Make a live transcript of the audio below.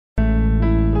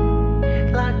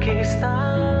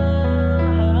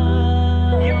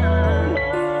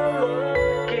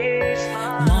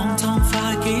มองท้องฟ้า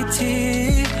กี่ที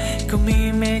ก็มี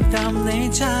เมฆดำใน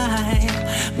ใจ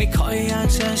ไม่ค่อยอยาก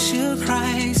จะเชื่อใคร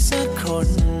สักคน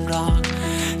หรอก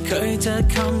เคยเจอ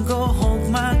คำโกหก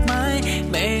มากมาย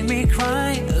ไม่มีใคร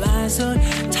และสุด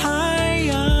ท้าย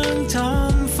ยังท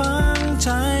ำฝังใจ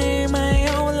ไม่เ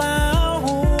อาแล้ว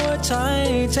หัวใจ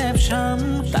เจ็บช้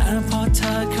ำแต่พอเธ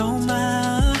อเข้ามา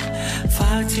ฟ้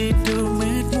าที่ดู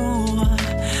มืดมัว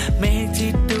เมฆ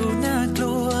ที่ดูน่าก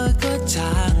ลัวก็จ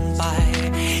างไป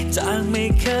จากไม่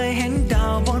เคยเห็นดา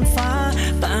วบนฟ้า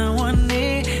แต่วัน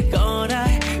นี้ก็ได้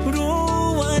รู้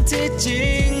ว่าที่จริ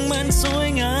งมันสวย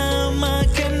งามมาก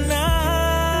แค่ไหน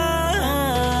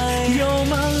You're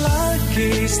my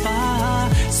lucky star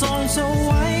ส่องสว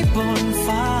ยบน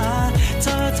ฟ้าเธ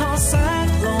อทอดแสง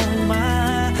ลงมา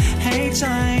ให้ใจ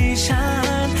ฉั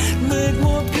นมืด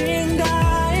มัวเพียงใด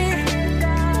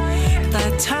แต่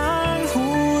ทางหั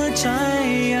วใจ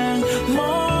ยังม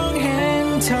องเห็น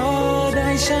เธอได้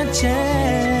ชัดเจ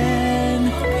น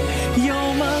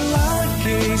You're my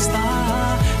lucky star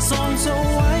ส่องส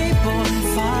วยบน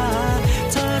ฟ้า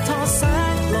เธอทอดแส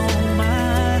งลงมา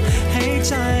ให้ใ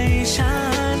จฉั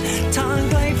นทาง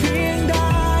ไกลเพียงใด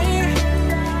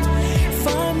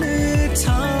ฟ้ามืดเ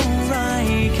ท่าไร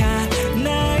แค่ไหน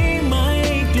ไม่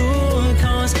กลัว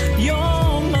Cause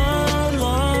you're my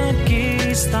lucky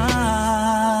star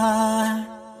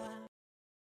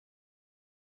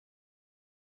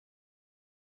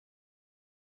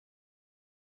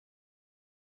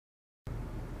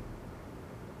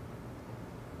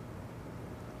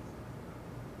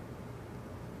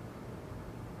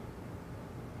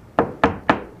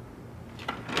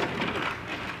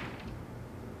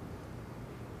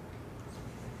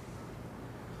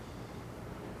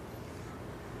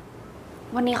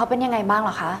วันนี้เขาเป็นยังไงบ้างเห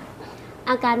รอคะ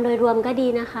อาการโดยรวมก็ดี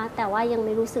นะคะแต่ว่ายังไ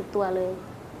ม่รู้สึกตัวเลย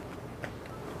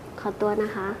ขอตัวนะ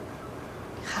คะ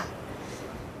ค่ะ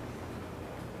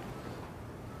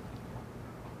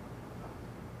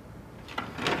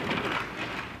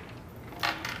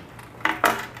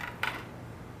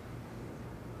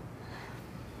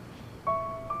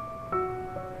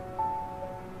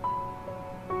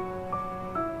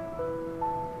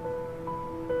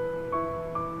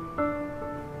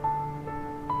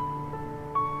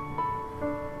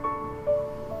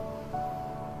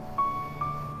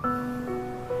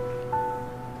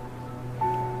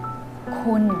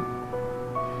คุณ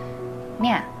เ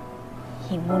นี่ย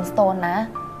หินมูนสโตนนะ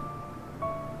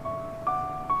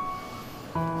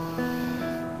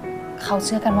เขาเ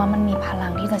ชื่อกันว่ามันมีพลั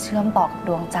งที่จะเชื่อมต่อกับด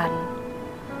วงจันทร์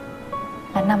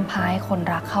และนำพาให้คน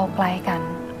รักเข้าใกล้กัน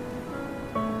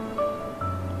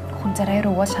คุณจะได้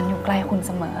รู้ว่าฉันอยู่ใกล้คุณเ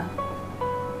สมอ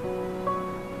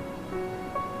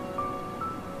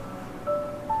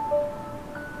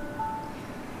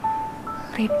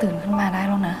รีบตื่นขึ้นมาได้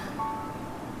แล้วนะ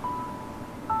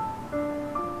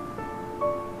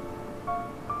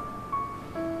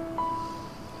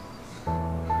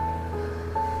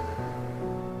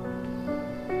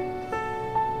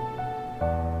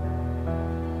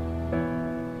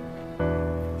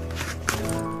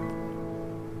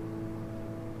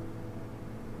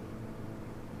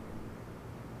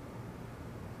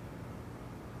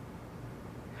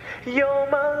You're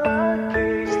my lucky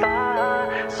star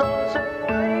ส่องสว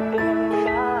ยบน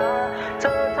ฟ้าเธ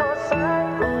อทอดแสง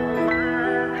ลงมา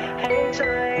ให้ใจ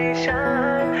ฉั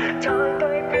นทางไกล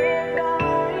เพียงใด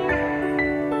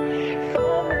ฟ้า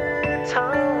มืดเท่า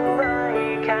ไร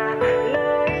แค่ไหน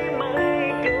ไม่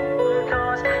กลัว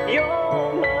Cause you're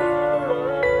my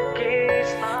lucky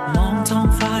star มองท้อง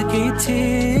ฟ้ากี่ที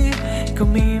ก็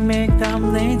มีเมฆด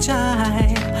ำในใจ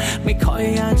ไม่ค่อย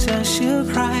อยากจะเชื่อ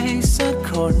ใครสัก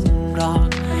คนหรอก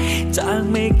จาก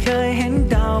ไม่เคยเห็น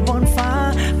ดาวบนฟ้า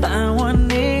แต่วัน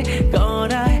นี้ก็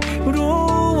ได้รู้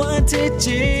ว่าที่จ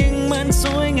ริงมันส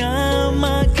วยงามม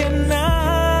ากแค่ไหน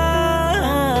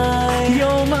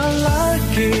You're my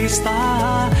lucky star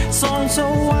ส่องส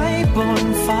วยบน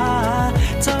ฟ้า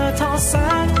เธอทอดแส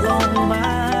งลงมา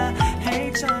ให้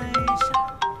ใจ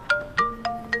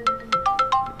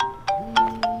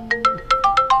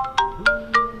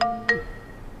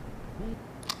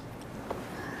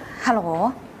ฮัลโหล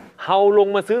เฮาลง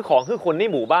มาซื้อของคือคนใน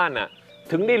หมู่บ้านน่ะ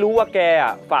ถึงได้รู้ว่าแก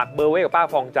ฝากเบอร์ไว้กับป้า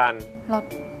ฟองจันทร์แล้ว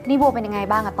นี่บัวเป็นยังไง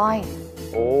บ้างอะต้อย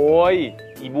โอ้ย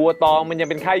อีบัวตองมันยัง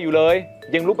เป็นไข้อยู่เลย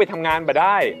ยังลุกไปทำงานมาไ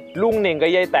ด้ลุงเหน่งกับ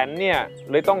ยายแตนเนี่ย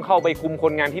เลยต้องเข้าไปคุมค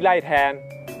นงานที่ไร่แทน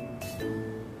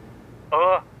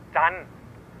จัน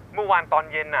เมื่อวานตอน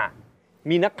เย็นน่ะ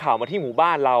มีนักข่าวมาที่หมู่บ้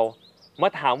านเรามา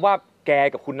ถามว่าแก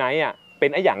กับคุณไนท์เป็น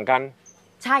ไอ้หยังกัน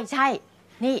ใช่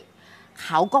นี่เข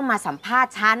าก็มาสัมภาษ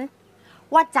ณ์ฉัน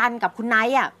ว่าจันกับคุณไน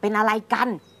ท์เป็นอะไรกัน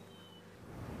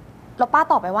แล้วป้า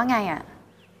ตอบไปว่าไงอ่ะ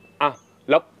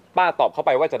แล้วป้าตอบเข้าไ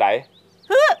ปว่าจะได้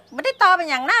ไม่ได้ตอบเป็น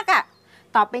อย่างนัก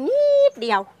ตอบไปนิดเ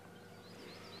ดียว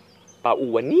ป้า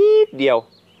อู๋นิดเดียว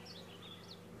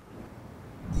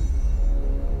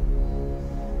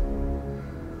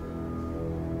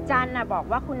จันบอก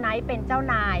ว่าคุณไนท์เป็นเจ้า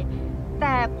นายแ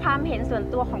ต่ความเห็นส่วน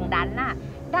ตัวของดัน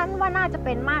ว่าน่าจะเ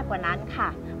ป็นมากกว่านั้นค่ะ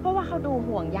เพราะว่าเขาดู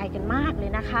ห่วงใยกันมากเล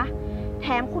ยนะคะแถ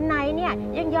มคุณไนท์เนี่ย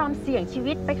ยังยอมเสี่ยงชี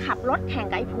วิตไปขับรถแข่ง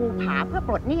กับไอ้ภูผาเพื่อป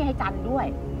ลดหนี้ให้จันด้วย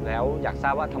แล้วอยากทรา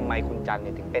บว่าทำไมคุณจันเ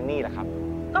นี่ยถึงเป็นหนี้ล่ะครับ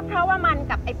ก็เพราะว่ามัน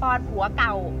กับไอ้ปอนผัวเก่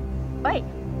า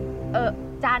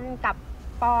จันกับ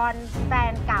ปอนแฟ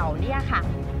นเก่าเนี่ยค่ะ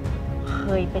เค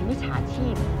ยเป็นมิจฉาชี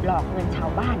พหลอกเงินชา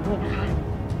วบ้านด้วยนะคะ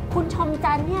คุณชม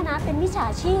จันเนี่ยนะเป็นมิจฉา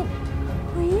ชีพ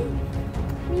เฮ้ย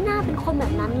มีหน้าเป็นคนแบ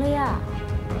บนั้นเลยอะ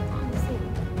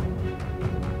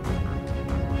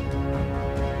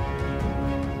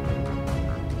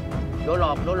โดนหล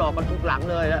อกกันทุกหลัง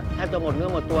เลยแทบจะหมดเนื้อ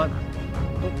หมดตัว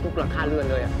ทุกหลังคาเรือน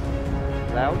เลย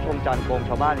แล้วชมจันโกงช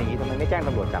าวบ้านอย่างนี้ทำไมไม่แจ้งต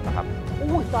ำรวจจับนะครับ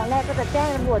ตอนแรกก็จะแจ้ง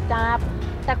ตำรวจจับ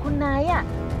แต่คุณนาย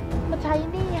มาใช้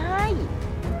หนี้ให้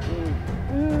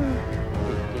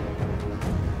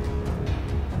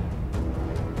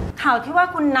ข่าวที่ว่า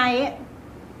คุณไนท์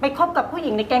ไปคบกับผู้ห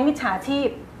ญิงในแก๊งมิจฉาชีพ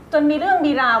จนมีเรื่อง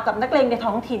มีราวกับนักเลงใน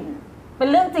ท้องถิ่นเป็น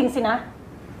เรื่องจริงสินะ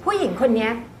ผู้หญิงคนนี้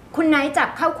คุณไนท์จับ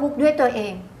เข้าคุกด้วยตัวเอ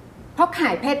งเพราะขา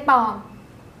ยเพศปลอม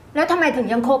แล้วทำไมถึง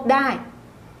ยังคบได้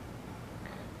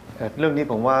เรื่องนี้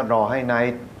ผมว่ารอให้ไน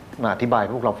ท์มาอธิบาย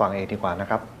พวกเราฟังเองดีกว่านะ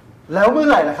ครับแล้วเมื่อ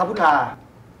ไหร่ล่ะครับพุทธา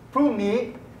พรุ่งนี้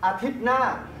อาทิตย์หน้า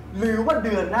หรือว่าเ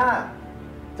ดือนหน้า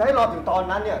จะให้รอถึงตอน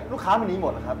นั้นเนี่ยลูกค้ามันหนีหม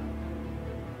ดนะครับ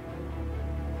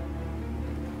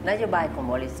นโยบายของ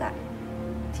บริษัท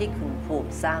ที่คุณภู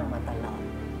มิสร้างมาตลอด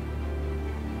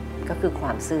ก็คือคว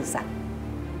ามซื่อสัตย์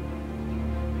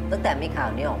ตั้งแต่มีข่าว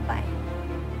นี้ออกไป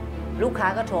ลูกค้า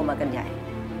ก็โทรมากันใหญ่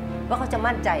ว่าเขาจะ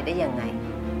มั่นใจได้ยังไง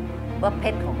ว่าเพ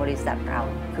ชรของบริษัทเรา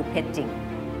คือเพชรจริง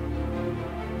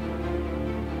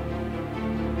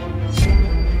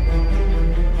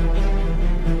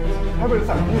ถ้าบริ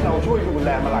ษัทที่เราช่วยดูแล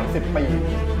มาหลาย10 ปี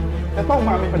จะต้องม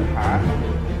ามีปัญหา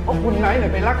เพราะคุณไนท์เนี่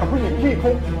ยไปรักกับผู้หญิงที่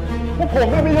คุกพวกผม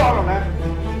ไม่ยอมหรอกนะ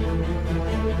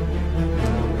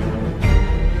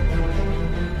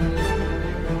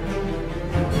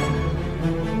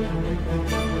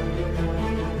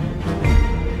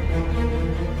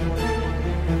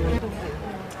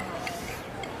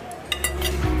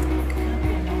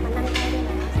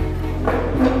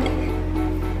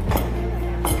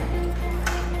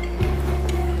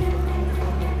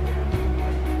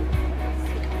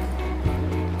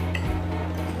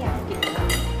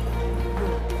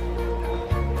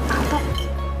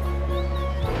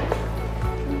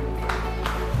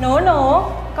หนู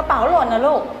กระเป๋าหล่นนะ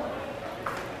ลูก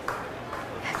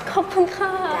ขอบคุณค่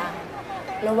ะ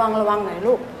ระวังหน่อย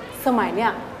ลูกสมัยเนี้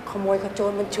ยขโมยขโจ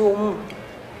รมันชุม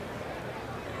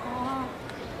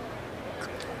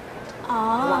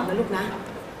ระวังนะลูกนะ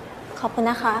ขอบคุณ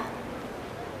นะคะ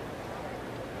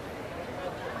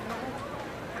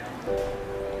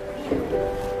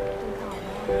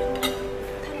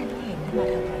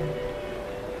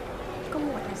ก็ห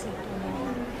มดนะสิ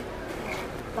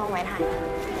ลองไว้ถ่าย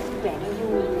แหวนไม่ยุ่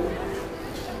ง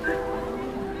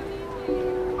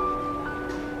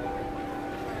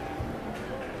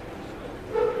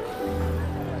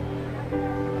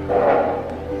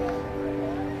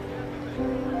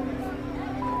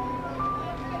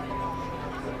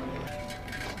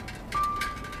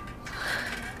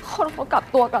คนเขากลับ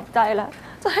ตัวกลับใจแล้ว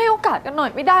จะให้โอกาสกันหน่อ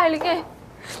ยไม่ได้หรือไง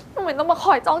ทำไมต้องมาค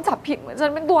อยจ้องจับผิดเหมือนฉั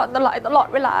นเป็นตัวอันตรายตลอด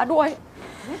เวลาด้วย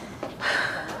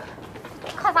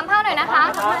ขอสัมภาษณ์หน่อยนะคะ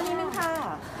สัมภาษณ์นิดนึงค่ะ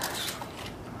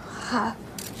ค่ะ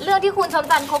เรื่องที่คุณชม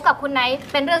จันทร์คบกับคุณไนท์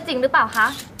เป็นเรื่องจริงหรือเปล่าคะ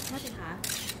นั่นสิคะ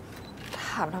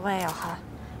ถามทำไมอ่ะคะ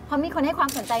เพราะมีคนให้ความ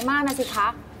สนใจมากนะสิคะ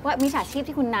ว่ามิจฉาชีพ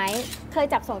ที่คุณไนท์เคย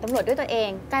จับส่งตำรวจด้วยตัวเอง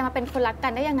กลายมาเป็นคนรักกั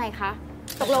นได้ยังไงคะ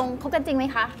ตกลงคบกันจริงไหม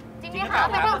คะจริงไหมคะ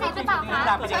เป็นเรื่องจริงหรือเปล่าคะ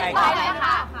ช่วยอธิบายหน่อย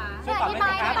ค่ะช่วยอธิบา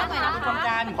ยหน่อยนะคะ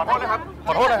ขอโทษนะครับข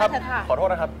อโทษนะ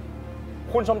ครับ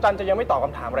คุณชมจันทร์จะยังไม่ตอบค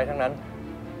ำถามอะไรทั้งนั้น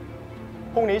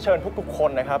พรุ่งนี้เชิญทุกๆคน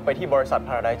นะครับไปที่บริษัท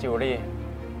Paradise Jewelry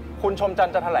คุณชมจันท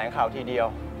ร์จะแถลงข่าวทีเดียว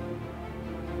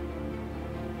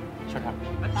เชิญครับ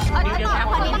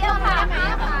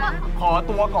ขอ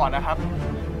ตัวก่อนนะครับ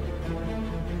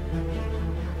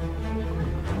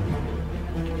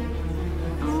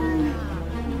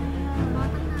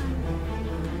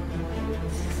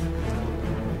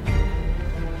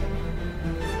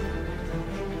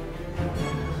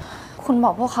คุณบ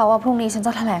อกพวกเขาว่าพรุ่งนี้ฉันจ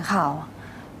ะแถลงข่าว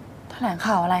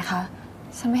อะไรคะ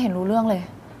ฉันไม่เห็นรู้เรื่องเลย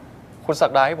คุณศั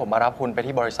กดาให้ผมมารับคุณไป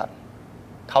ที่บริษัท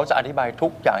เขาจะอธิบายทุ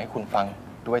กอย่างให้คุณฟัง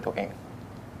ด้วยตัวเอง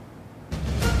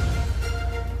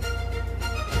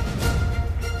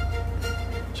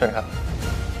เชิญครับ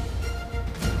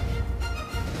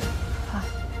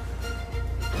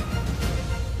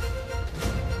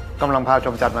กำลังพาช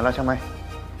มจัดมาแล้วใช่ไหม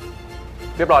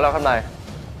เรียบร้อยแล้วครับนาย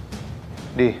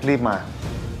ดีรีบมา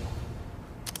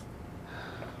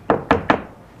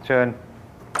เชิญ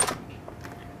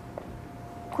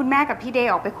คุณแม่กับพี่เดย์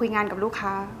ออกไปคุยงานกับลูกค้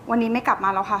าวันนี้ไม่กลับมา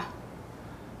แล้วค่ะ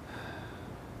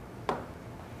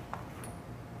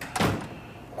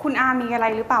คุณอามีอะไร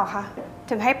หรือเปล่าคะ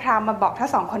ถึงให้พรามมาบอกถ้า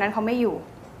2 คนนั้นเขาไม่อยู่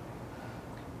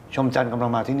ชมจันทร์กำลั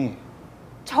งมาที่นี่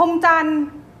ชมจันทร์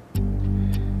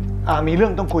มีเรื่อ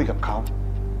งต้องคุยกับเขา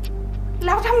แ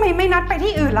ล้วทำไมไม่นัดไป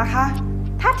ที่อื่นล่ะคะ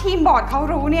ถ้าทีมบอร์ดเขา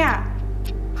รู้เนี่ย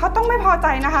เขาต้องไม่พอใจ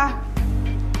นะคะ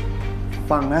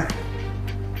ฟังนะ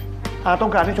ต้อ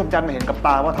งการให้ชมจันทร์มาเห็นกับต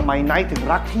าว่าทำไมไนท์ถึง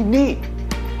รักที่นี่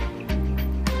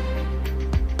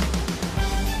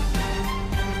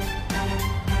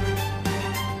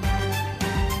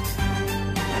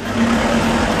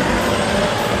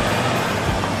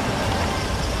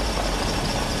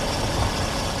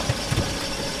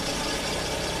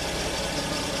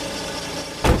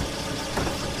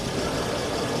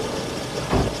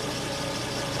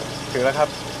ถึงแล้วครับ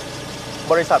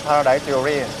บริษัท Paradise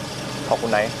Jewelry ขอบคุ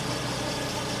ณไนท์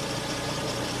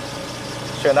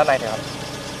เชิญด้านในเถอะครับ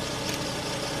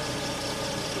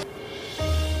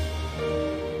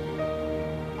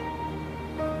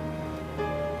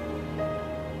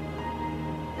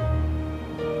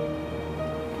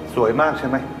สวยมากใช่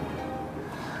ไหม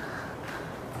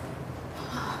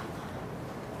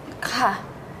ค่ะ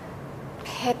เพ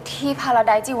ชรที่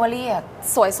Paradise Jewelry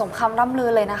สวยสมคำร่ำลื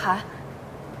อเลยนะคะ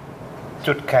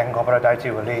จุดแข็งของ Paradise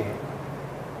Jewelry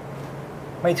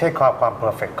ไม่ใช่ความเพอ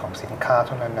ร์เฟกต์ของสินค้า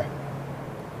เท่านั้นนะ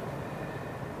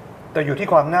แต่อยู่ที่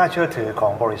ความน่าเชื่อถือขอ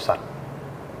งบริษัท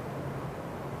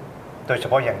โดยเฉ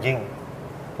พาะอย่างยิ่ง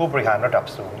ผู้บริหารระดับ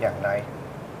สูงอย่างไนท์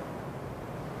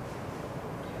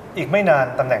อีกไม่นาน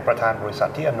ตำแหน่งประธานบริษัท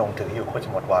ที่อนงถืออยู่ก็จะ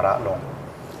หมดวาระลง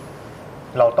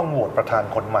เราต้องโหวตประธาน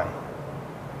คนใหม่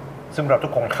ซึ่งเราทุ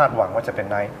กคนคาดหวังว่าจะเป็น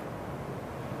ไ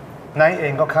นท์เอ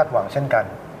งก็คาดหวังเช่นกัน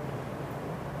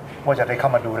ว่าจะได้เข้า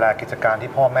มาดูแลกิจการ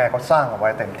ที่พ่อแม่เขาสร้างเอาไว้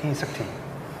เต็มที่สักที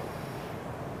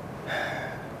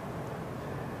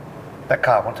แต่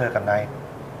ข่าวของเธอกับไนท์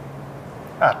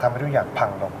อาจทำให้ทุกอย่างพั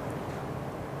งลง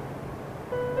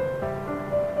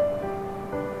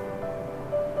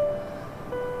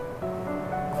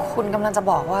คุณกำลังจะ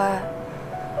บอกว่า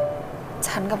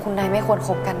ฉันกับคุณนายไม่ควรค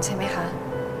บกันใช่ไหมคะ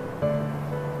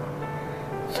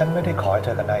ฉันไม่ได้ขอให้เธ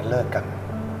อกับนายเลิกกัน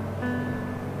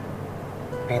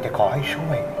เพียงแต่ขอให้ช่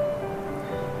วย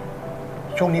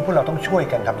ช่วงนี้พวกเราต้องช่วย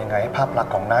กันทำยังไงให้ภาพลักษ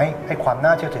ณ์ของไนท์ให้ความน่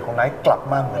าเชื่อถือของไนท์กลับ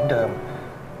มาเหมือนเดิม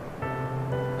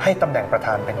ให้ตำแหน่งประธ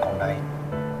านเป็นของไนท์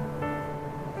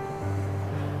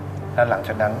และหลังจ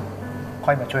ากนั้นค่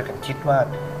อยมาช่วยกันคิดว่า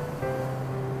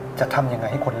จะทำยังไง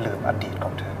ให้คนลืมอดีตข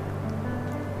องเธอ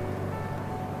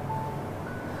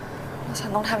ฉัน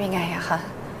ต้องทำยังไงอะคะ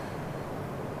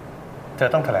เธอ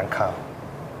ต้องแถลงข่าว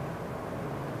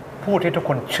พูดให้ทุกค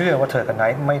นเชื่อว่าเธอกับไน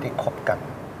ท์ไม่ได้คบกัน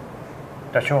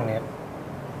แต่ช่วงนี้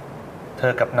เธ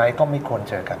อกับไนท์ก็ไม่ควร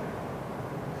เจอกัน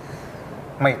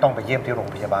ไม่ต้องไปเยี่ยมที่โรง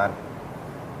พยาบาล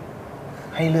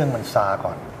ให้เรื่องมันซาก่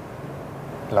อน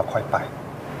เราค่อยไป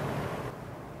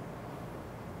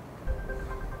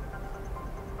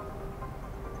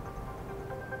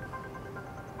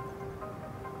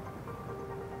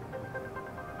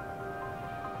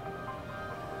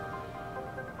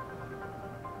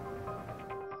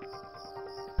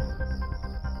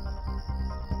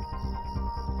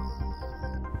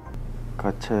ข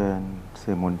อเชิญ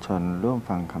สื่อมวลชนร่วม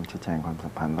ฟังคำชี้แจงความสั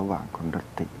มพันธ์ระหว่างคุณร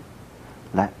ติ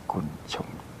และคุณชม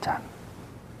จันทร์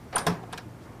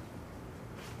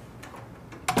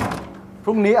พ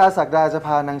รุ่งนี้อาศักดาจะพ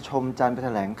านางชมจันทร์ไปแถ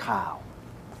ลงข่าว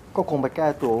ก็คงไปแก้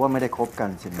ตัวว่าไม่ได้คบกัน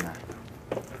สินะ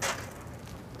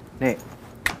นี่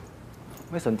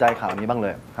ไม่สนใจข่าวนี้บ้างเล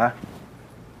ยฮะ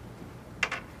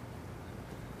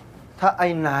ถ้าไอ้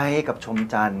นายกับชม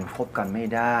จันทร์คบกันไม่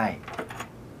ได้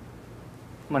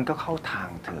มันก็เข้าทาง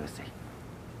เธอสิ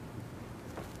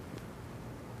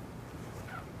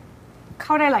เข้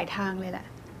าได้หลายทางเลยแหละ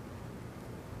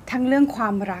ทั้งเรื่องควา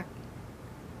มรัก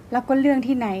แล้วก็เรื่อง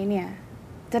ที่ไนท์เนี่ย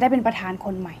จะได้เป็นประธานค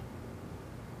นใหม่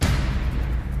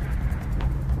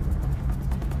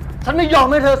ฉันไม่ยอม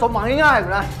ให้เธอสมหวังง่ายๆหรอ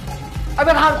กนะไอ้ป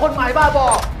ระธานคนใหม่บ้าบอ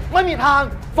ไม่มีทาง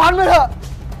ฟันไปเถอะ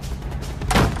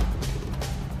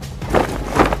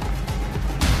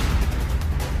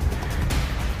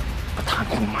ประธาน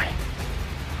คนใหม่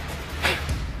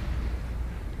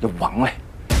อย่าหวังเลย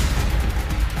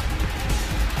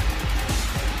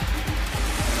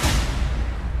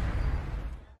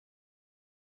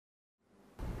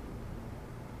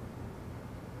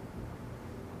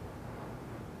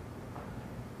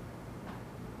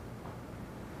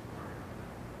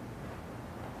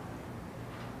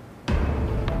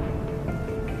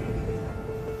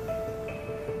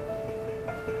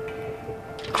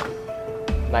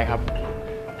นายครับ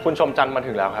คุณชมจันทร์มา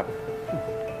ถึงแล้วครับ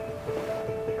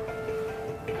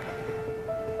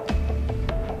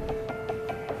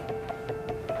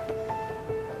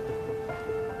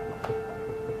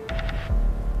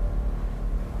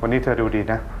วันนี้เธอดูดี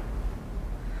นะ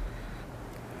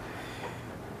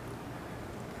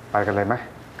ไปกันเลยไหม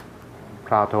พ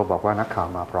ราวโทรบอกว่านักข่าว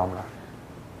มาพร้อมแล้ว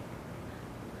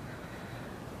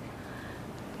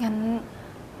งั้น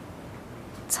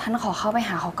ฉันขอเข้าไปห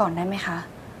าเขาก่อนได้ไหมคะ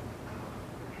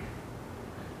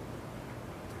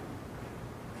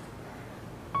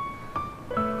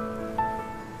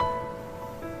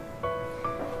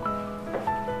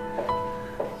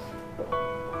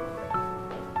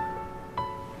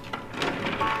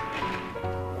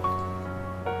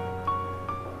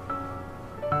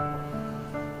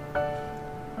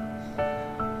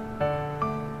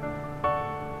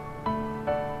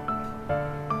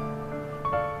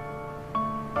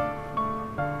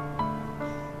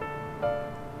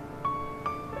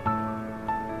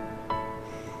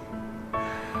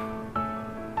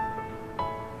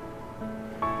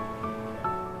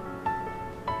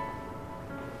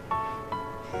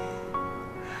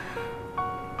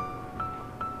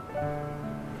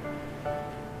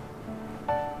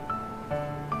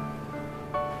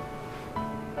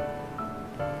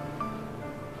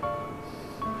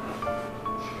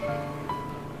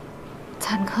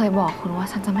ฉันเคยบอกคุณว่า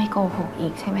ฉันจะไม่โกหกอี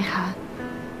กใช่ไหมคะ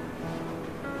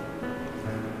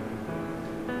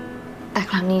แต่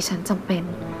ครั้งนี้ฉันจำเป็น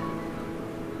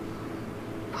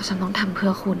เพราะฉันต้องทำเพื่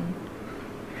อคุณ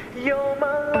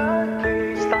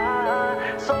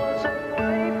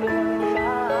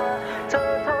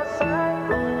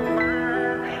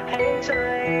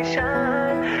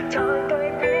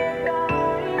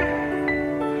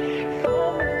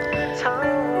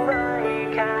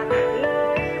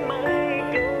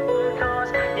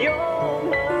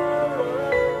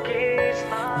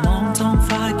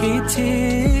กี่ที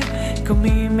ก็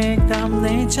มีเมฆดำใน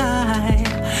ใจ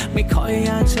ไม่ค่อยอ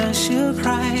ยากจะเชื่อใค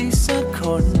รสักค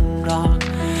นหรอก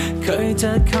เคยเจ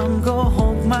อคำโกห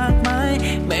กมากมาย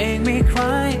ไม่ใคร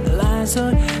และสุ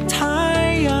ดท้าย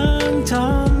ยังท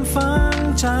ำฝัง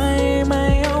ใจไม่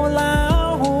เอาแล้ว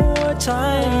หัวใจ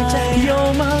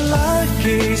You're my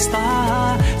lucky star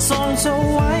ส่องเธอ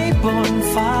ไว้บน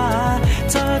ฟ้า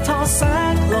เธอทอดแส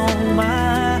งลงมา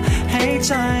ให้ใ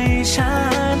จฉั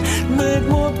นมืด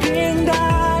มัวเพียงใด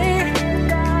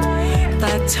แ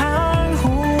ต่ทั้ง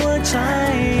หัวใจ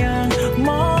ยังม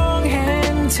องเห็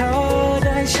นเธอไ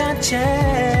ด้ชัดเจ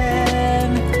น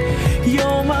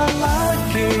You're my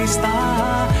lucky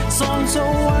star ส่องเธอ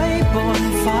ไว้บน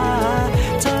ฟ้า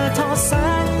เธอทอดแส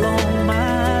งลงมา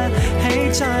ให้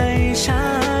ใจฉั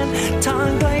นทาง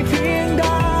ไกลเพียงใด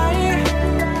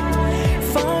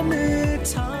ฟ้ามืด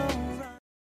เท่า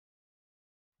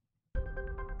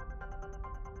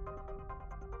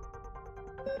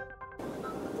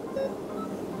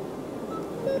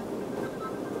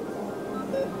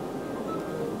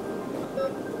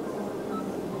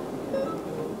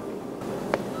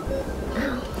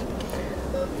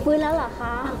ฟื้นแล้วเหรอค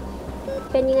ะ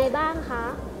เป็นยังไงบ้างคะ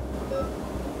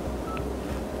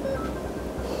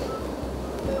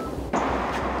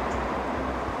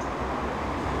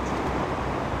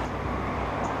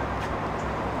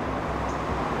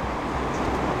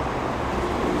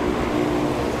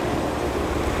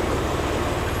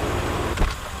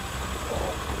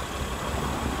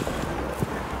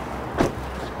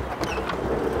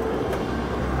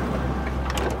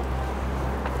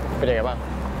เป็นยังไงบ้าง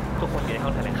ทุกคนอยู่ในห้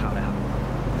องแถลงข่าวแล้วครับ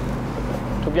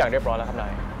ทุกอย่างเรียบร้อยแล้วครับนา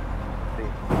ย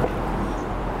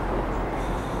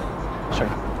เชิญ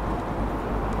ครับ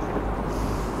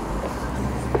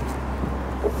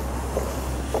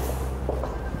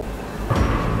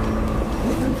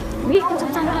วิคุณส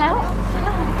มจันทร์มาแล้ว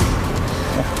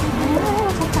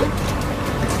สมจันทร์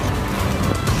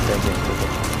เจ๋งเล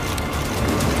ย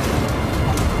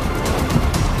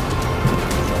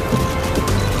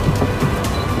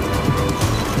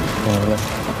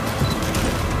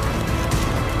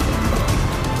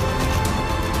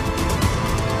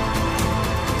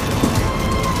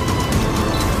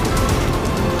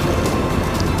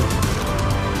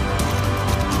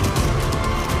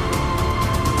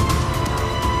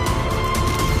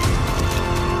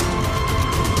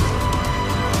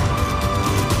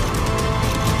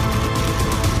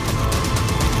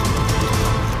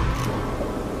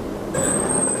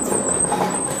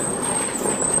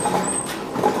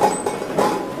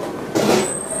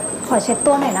ขอเช็ด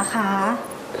ตัวหน่อยนะคะ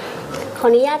ขอ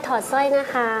อนุญาตถอดสร้อยนะ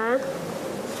คะ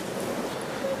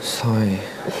สร้อย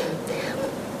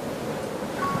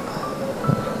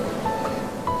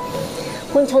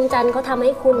คุณชมจันทร์เขาทำใ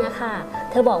ห้คุณนะคะ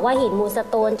เธอบอกว่าหินมูลส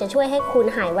โตนจะช่วยให้คุณ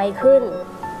หายไวขึ้น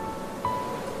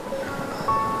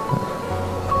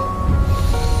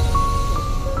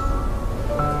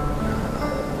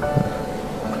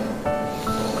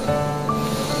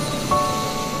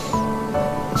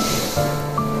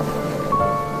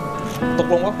ตก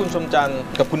ลงว่าคุณชมจันทร์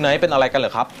กับคุณไนท์เป็นอะไรกันเหร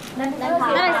อครับนั่น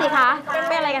สิคะ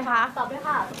เป็นอะไรกันคะตอบด้วย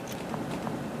ค่ะ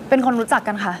เป็นคนรู้จัก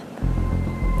กันค่ะ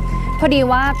พอดี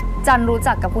ว่าจันรู้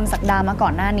จักกับคุณศักดามาก่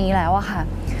อนหน้านี้แล้วอะค่ะ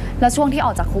แล้วช่วงที่อ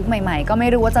อกจากคุกใหม่ๆก็ไม่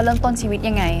รู้ว่าจะเริ่มต้นชีวิต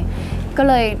ยังไงก็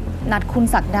เลยนัดคุณ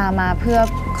ศักดามาเพื่อ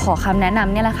ขอคำแนะน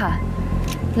ำเนี่ยแหละค่ะ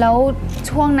แล้ว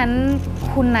ช่วงนั้น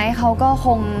คุณไนท์เขาก็ค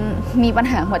งมีปัญ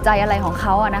หาหัวใจอะไรของเข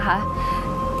าอะนะคะ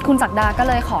คุณศักดาก็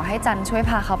เลยขอให้จันช่วย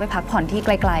พาเขาไปพักผ่อนที่ไ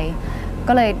กลๆ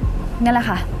ก็เลยนี่แหละ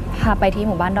ค่ะพาไปที่ห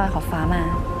มู่บ้านดอยขอบฟ้ามา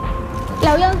แ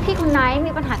ล้วเรื่องที่คุณไนท์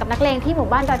มีปัญหากับนักเลงที่หมู่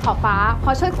บ้านดอยขอบฟ้าเข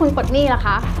าช่วยคุณปลดหนี้เหรอค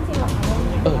ะ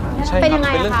เป็นยังไง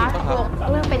คะ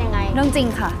เรื่องเป็นยังไงเรื่องจริง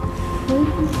ค่ะ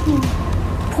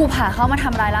ภูผาเขามาท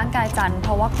ำร้ายร่างกายจันเพ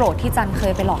ราะว่าโกรธที่จันเค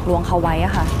ยไปหลอกลวงเขาไว้อ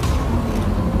ะค่ะ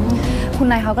คุณ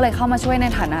นายเขาก็เลยเข้ามาช่วยใน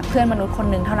ฐานะเพื่อนมนุษย์คน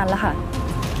หนึ่งเท่านั้นละค่ะ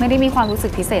ไม่ได้มีความรู้สึ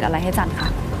กพิเศษอะไรให้จันค่ะ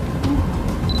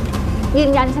ยื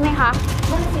นยันใช่ไหมคะ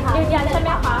ยืนยันใช่ไหม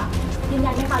คะยืน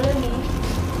ยันไหมคะเรื่องนี้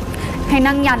ให้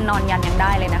นั่งยันนอนยันยังไ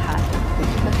ด้เลยนะคะ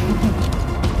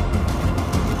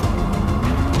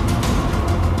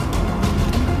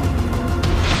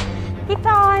พี่จ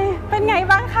อยเป็นไง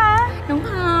บ้างคะน้องพ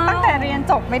าวตั้งแต่เรียน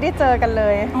จบไม่ได้เจอกันเล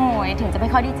ยโอ้ยถึงจะไม่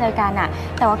ค่อยได้เจอกันอะ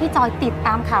แต่ว่าพี่จอยติดต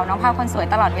ามข่าวน้องพาวคนสวย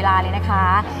ตลอดเวลาเลยนะคะ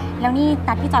แล้วนี่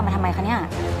นัดพี่จอยมาทำไมคะเนี่ย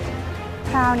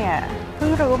พาวเนี่ยเพิ่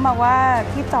งรู้มาว่า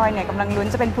พี่จอยเนี่ยกำลังลุ้น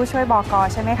จะเป็นผู้ช่วยบก.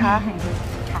ใช่ไหมคะ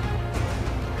ค่ะ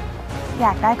อย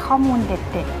ากได้ข้อมูลเ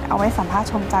ด็ดๆเอาไว้สัมภาษณ์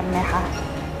ชมจันทร์ไหมคะ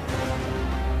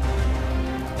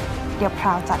เดี๋ยวพร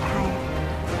าวจัดให้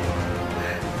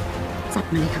จัด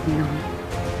มาเลยค่ะคุณน้อง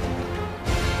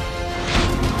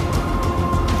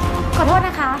ขอโทษน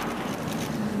ะคะ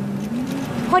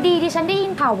พอดีดิฉันได้ยิ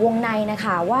นข่าววงในนะค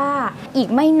ะว่าอีก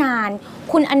ไม่นาน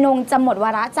คุณอนงจะหมดวา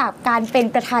ระจากการเป็น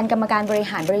ประธานกรรมการบริ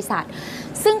หารบริษัท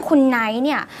ซึ่งคุณไนท์เ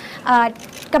นี่ย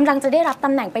กำลังจะได้รับต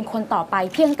ำแหน่งเป็นคนต่อไป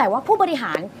เพียงแต่ว่าผู้บริห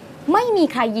ารไม่มี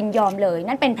ใครยินยอมเลย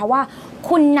นั่นเป็นเพราะว่า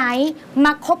คุณไนท์ม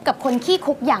าคบกับคนขี้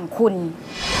คุกอย่างคุณ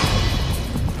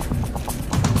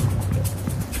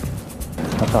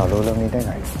มาต่อรู้เรื่องนี้ได้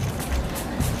ไง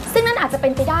ซึ่งนั่นอาจจะเป็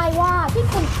นไปได้ว่าที่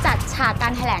คุณจัดฉากกา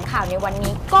รแถลงข่าวในวัน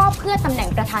นี้ก็เพื่อตำแหน่ง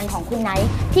ประธานของคุณไนท์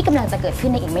ที่กำลังจะเกิดขึ้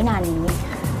นในอีกไม่นานนี้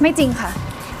ไม่จริงค่ะ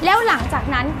แล้วหลังจาก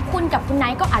นั้นคุณกับคุณไน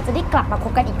ท์ก็อาจจะได้กลับมาค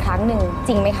บกันอีกครั้งหนึ่งจ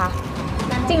ริงไหมคะ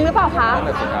จริงหรือเปล่าคะ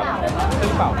นั่นสิครับจริง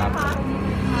หรือเปล่าครับ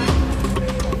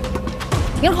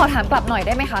งั้นขอถามกลับหน่อยไ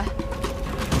ด้ไหมคะ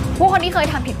พวกคนที่เคย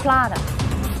ทำผิดพลาดอ่ะ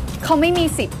เขาไม่มี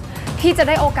สิทธิ์ที่จะไ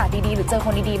ด้โอกาสดีๆหรือเจอค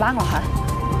นดีๆบ้างหรอคะ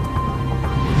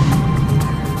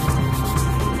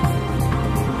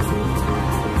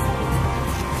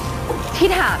ที่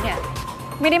ถามเนี่ย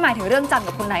ไม่ได้หมายถึงเรื่องจัน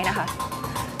กับคุณไนท์นะคะ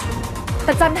แ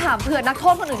ต่จันถามเผื่อนักโท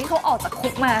ษคนอื่นที่เขาออกจากคุ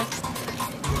กมา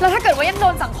แล้วถ้าเกิดว่ายังโด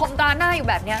นสังคมตราหน้าอยู่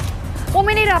แบบเนี้ยว่าไ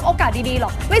ม่ได้รับโอกาสดีๆหร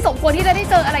อกไม่สมควรที่จะได้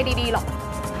เจออะไรดีๆหรอก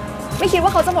ไม่คิดว่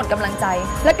าเขาจะหมดกำลังใจ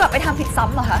และกลับไปทำผิดซ้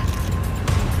ำหรอคะ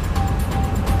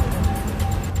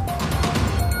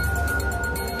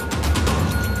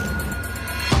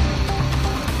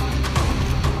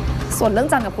ส่วนเรื่อง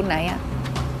จันกับคุณไนท์อะ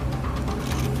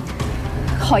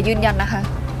ขอยืนยันนะคะ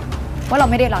ว่าเรา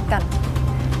ไม่ได้รักกัน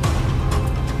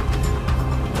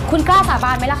คุณกล้าสาบ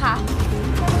านไหมล่ะคะ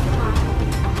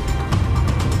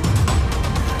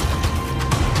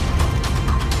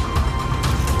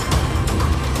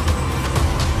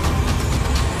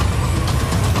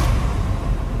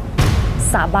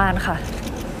สาบานค่ะ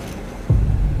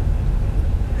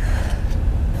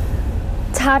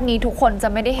ชาตินี้ทุกคนจะ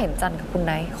ไม่ได้เห็นจันกับคุณไ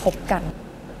นท์คบกัน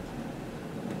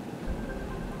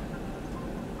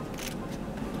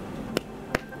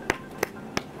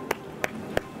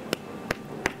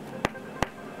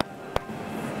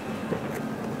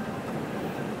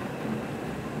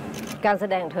การแส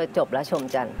ดงเธอจบแล้วชม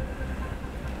จันทร์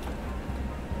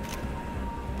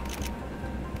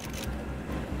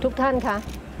ทุกท่านคะ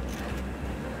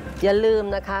อย่าลืม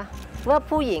นะคะว่า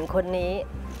ผู้หญิงคนนี้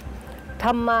ท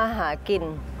ำมาหากิน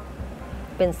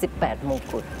เป็น18 มง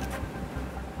กุฎ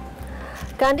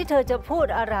การที่เธอจะพูด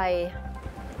อะไร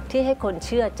ที่ให้คนเ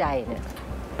ชื่อใจเนี่ย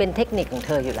เป็นเทคนิคของเ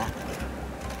ธออยู่แล้ว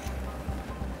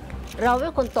เราไม่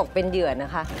ควรตกเป็นเหยื่อน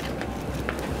ะคะ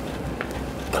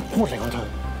พูดอะไรของเธอ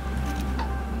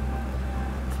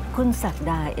คุณศัก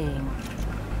ดาเอง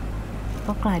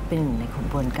ก็กลายเป็นหนึ่งในข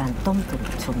บวนการต้มตุ๋น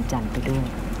ชมจันทร์ไปด้วย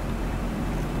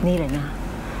นี่เลยนะ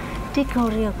ที่เขา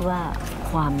เรียกว่า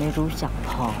ความไม่รู้จักพ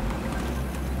อ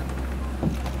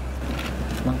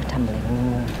มันก็ทำอะไรโ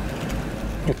ง่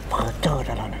เพ้อเจ้อไ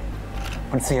ด้แล้วนะ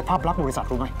มันเสียภาพลักษณ์บริษัท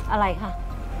รู้ไหม อะไรคะ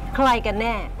ใครกันแ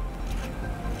น่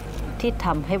ที่ท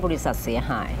ำให้บริษัทเสีย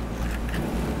หาย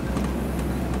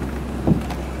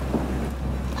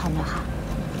ทำแล้วค่ะ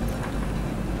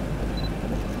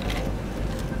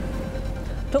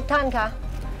ทุกท่านคะ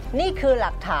นี่คือห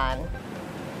ลักฐาน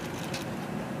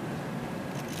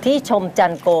ที่ชมจั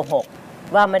นทร์โกหก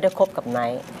ว่าไม่ได้คบกับไน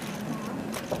ท์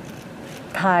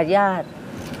ทายาท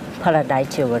Paradise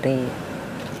Jewelry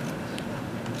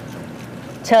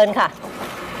เชิญค่ะ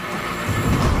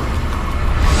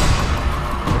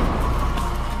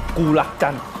กูรักจั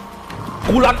น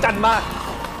กูรักจันมาก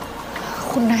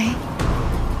คุณไนท์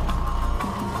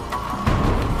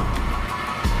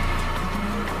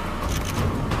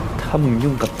ถ้ามึง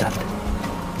ยุ่งกับจัน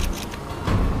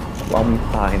ว่ามึง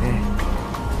ตายแน่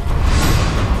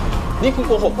นี่คุณโ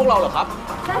กหกพวกเราเหรอครับ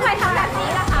ทำไมทำแบบนี้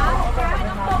ล่ะคะ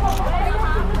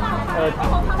ท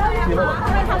ำ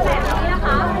ไมทำแบบนี้นะค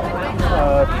ะ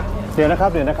เดี๋ยวนะค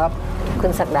รับ คุ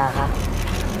ณศักดาคะ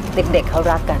เด็กๆเขา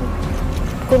รักกัน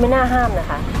คุณไม่น่าห้ามนะ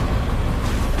คะ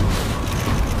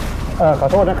ขอ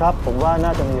โทษนะครับ ผมว่าน่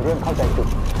าจะมีเรื่องเข้าใจผิด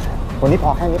วันนี้พ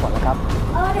อแค่นี้ก่อนนะครับ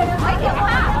เดี๋ยวค่ะ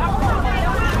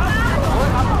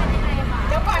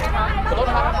เดี๋ยวก่อนนะคะ ขอโทษ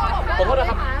นะครับ ขอโทษนะ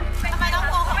ครับ ทำไมต้อง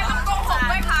โกหก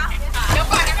ด้วยคะเดี๋ยว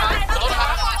ก่อนนะคะ ขอโทษนะครับ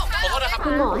ขอโทษนะครับ คุ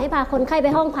ณหมอให้พาคนไข้ไป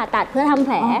ห้องผ่าตัดเพื่อทำแผ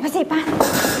ล ไปสิป้า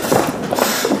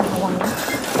ระวังนะ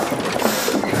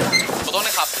ขอโทษ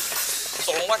นะครับต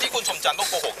กลงว่าที่คุณชมจันทร์ต้อง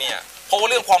โกหกเนี่ยเพราะว่า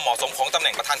เรื่องความเหมาะสมของตำแห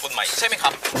น่งประธานคนใหม่ใช่ไหมครั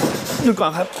บ หยุดก่อ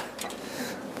นครับ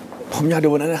ผมอยากดู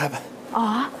วันนั้นนะครับ อ๋อ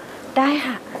ได้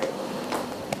ค่ะ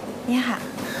เนี่ยค่ะ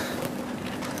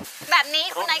แบบนี้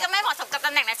คุณนายก็ไม่เหมาะสมกับต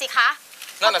ำแหน่งนะสิคะ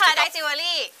นั่นน่ะสิครับ Paradise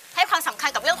Jewelry ให้ความสำคัญ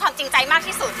กับเรื่องความจริงใจมาก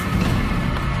ที่สุด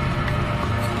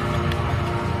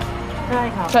ใช่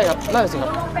ครับ ใช่ครับน่าจะสิครับ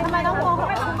ทำไมต้องโกหก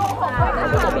ด้วย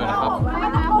นะคะไม่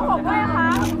ต้องโกหกด้วยนะคะ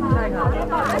ใช่ครับ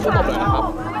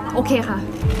โอเคค่ะ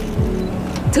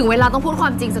ถึงเวลาต้องพูดควา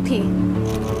มจริงสักที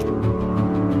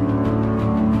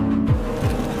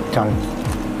จัน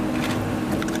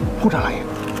พูดอะไร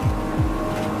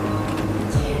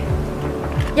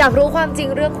อยากรู้ความจริง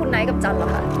เรื่องคุณไนท์กับจันเหรอ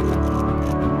คะ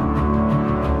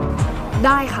ไ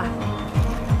ด้ค่ะ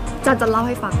จันจะเล่าใ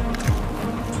ห้ฟัง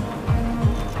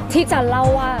ที่จันเล่า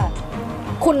ว่า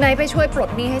คุณไนท์ไปช่วยปลด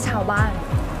หนี้ให้ชาวบ้าน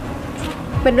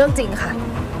เป็นเรื่องจริงค่ะ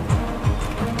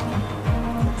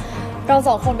เราส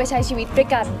องคนไปใช้ชีวิตด้วย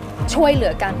กันช่วยเหลื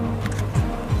อกัน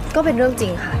ก็เป็นเรื่องจริ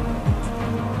งค่ะ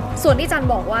ส่วนที่จัน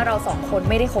บอกว่าเราสองคน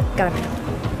ไม่ได้คบกัน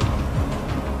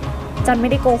จันไม่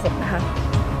ได้โกหกนะคะ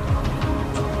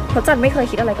เพราะจันไม่เคย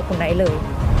คิดอะไรกับคุณไนท์เลย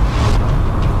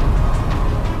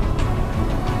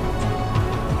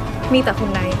มีแต่คุณ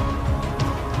ไนท์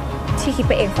ที่คิด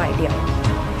ไปเองฝ่ายเดียว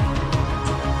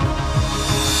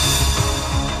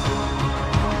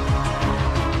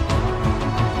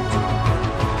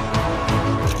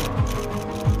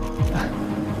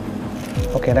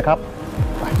โอเคนะครับ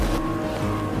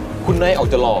คุณนายออก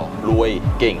จะหล่อรวย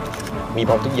เก่ง มีพ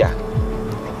ร้อมทุกอย่าง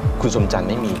คุณชมจันทร์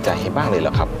ไม่มีใจให้บ้างเลยเหร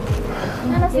อครับ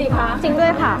นั่นสิคะจริงด้ว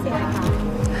ยค่ะ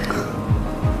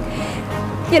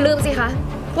อย่าลืมสิคะ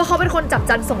ว่าเขาเป็นคนจับ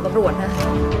จันส่งตำรวจนะ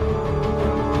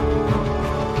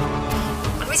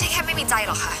มันไม่ใช่แค่ไม่มีใจห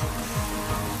รอกค่ะ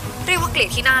เรียกว่าเกลียด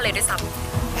ที่หน้าเลยด้วยซ้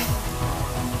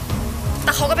ำแ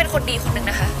ต่เขาก็เป็นคนดีคนหนึ่ง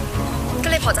นะคะ ก็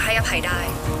เลยพอจะให้อภัยได้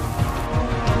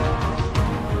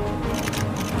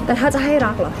แต่ถ้าจะให้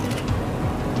รักเหรอ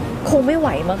คงไม่ไหว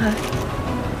มั้งคะ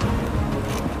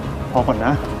พอก่อนน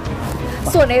ะ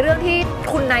ส่วนในเรื่องที่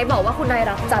คุณไนท์บอกว่าคุณนาย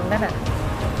รักจันนั่นน่ะ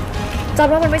จัน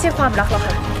ว่ามันไม่ใช่ความรักหรอก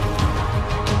ค่ะ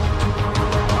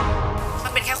มั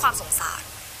นเป็นแค่ความสงสาร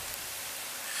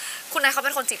คุณนายเขาเ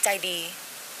ป็นคนจิตใจดี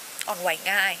อ่อนไหว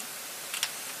ง่าย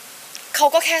เขา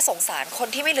ก็แค่สงสารคน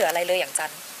ที่ไม่เหลืออะไรเลยอย่างจั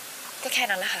น ก็แค่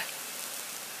นั้นแหละค่ะ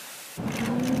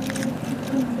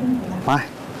ไป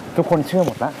ทุกคนเชื่อห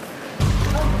มดแล้ว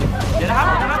เดี๋ยวนะครับ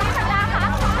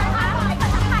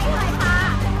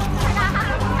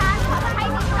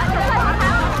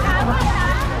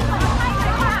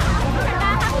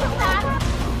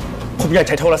ผมอยากใ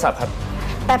ช้โทรศัพท์ครับ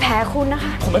แต่แผลคุณนะค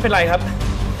ะ ผมไม่เป็นไรครับ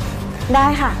ได้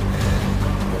ค่ะ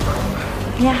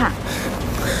เนี่ยค่ะ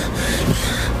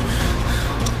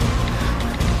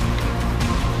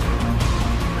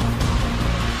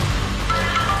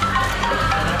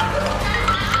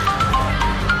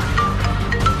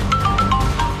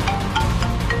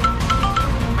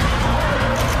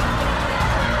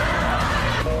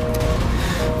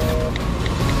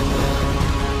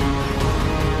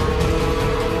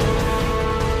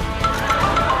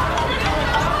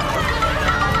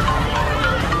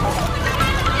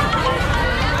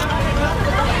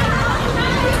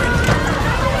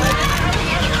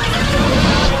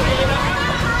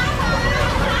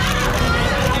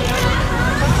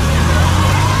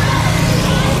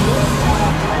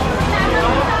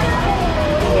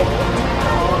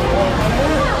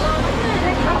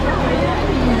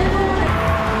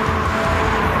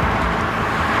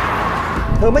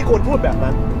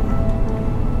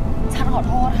ฉันขอ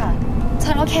โทษค่ะ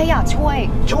ฉันก็แค่อยากช่ว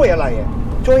ยอะไรอ่ะ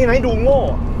ช่วยให้ไหนดูโง่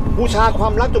บูชาควา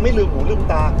มรักจนไม่ลืมหูลืม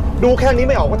ตาดูแค่นี้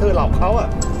ไม่ออกว่าเธอหลอกเขาอ่ะ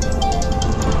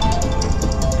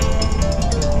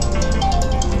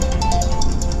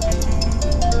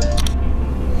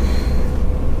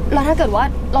แล้วถ้าเกิดว่า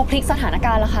เราพลิกสถานก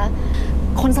ารณ์ล่ะคะ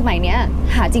คนสมัยเนี้ย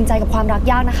หาจริงใจกับความรัก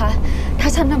ยากนะคะถ้า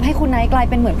ฉันทำให้คุณไนท์กลาย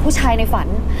เป็นเหมือนผู้ชายในฝัน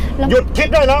แล้วหยุดคิด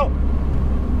ได้แล้ว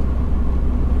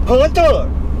เพ้อเจ้อ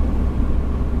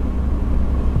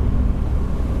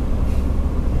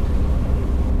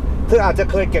เธออาจจะ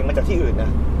เคยเก่งมาจากที่อื่นน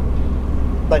ะ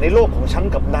แต่ในโลกของฉัน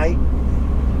กับไนท์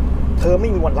เธอไม่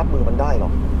มีวันรับมือมันได้หรอ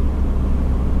ก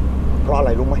เพราะอะไร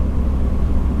รู้ไหม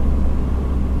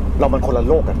เรามันคนละ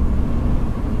โลกกัน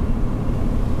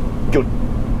หยุด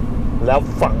แล้ว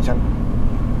ฟังฉัน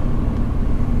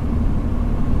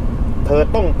เธอ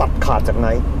ต้องตัดขาดจากไน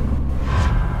ท์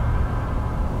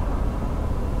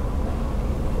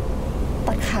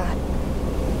ตัดขาด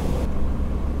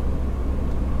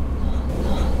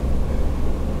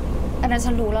อันนั้น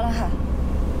ฉันรู้แล้วล่ะค่ะ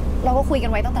เราก็คุยกั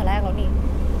นไว้ตั้งแต่แรกแล้วนี่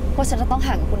ว่าฉันจะต้อง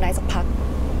ห่างกับคุณไนท์สักพัก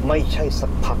ไม่ใช่สั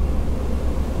กพัก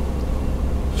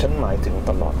ฉันหมายถึง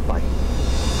ตลอดไป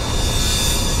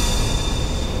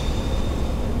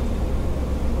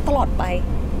ตลอดไป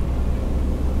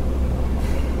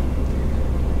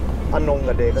อนง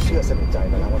กับเดก็เชื่อสนิทใจ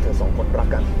มาแล้วว่าเธอสองคนรัก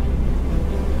กัน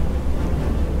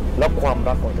แล้วความ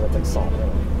รักของเธอทั้งสอง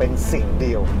เป็นสิ่งเ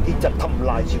ดียวที่จะทำ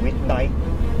ลายชีวิตไนท์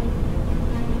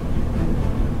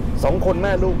สองคนแ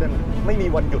ม่ลูกนั้นไม่มี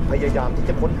วันหยุดพยายามที่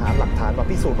จะค้นหาหลักฐานมา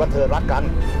พิสูจน์ว่าเธอรักกัน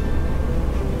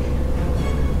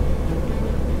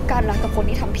การรักกับคน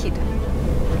ที่ทำผิด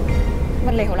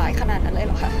มันเลวร้ายขนาดนั้นเลยเ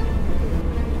หรอคะ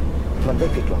มันไม่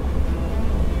ผิดหรอก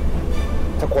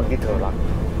ถ้าคนที่เธอรัก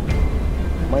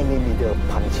ไม่มีเดิม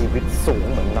พันชีวิตสูง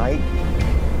เหมือนไนท์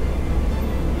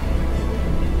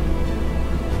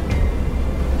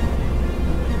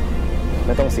ไ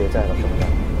ม่ต้องเสียใจหรอกชมกั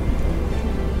น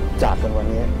จากกันวัน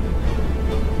นี้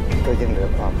เธอยังเหลือ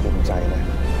ความภูมิใจนะ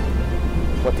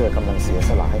ว่าเธอกำลังเสียส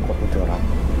ละให้คนที่เธอรัก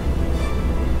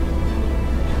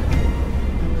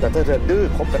แต่ถ้าเธอดื้อ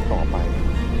คบกันต่อไป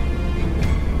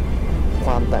ค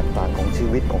วามแตกต่างของชี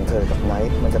วิตของเธอกับไน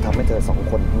ท์มันจะทำให้เธอสอง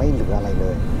คนไม่เหลืออะไรเล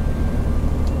ย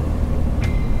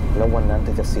แล้ววันนั้นเธ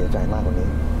อจะเสียใจมากกว่านี้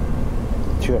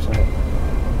เชื่อฉันเถอะ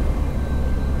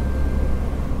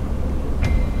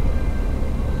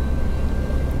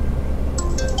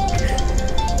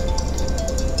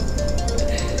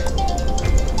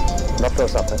รับโทร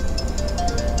ศัพท์เถอะ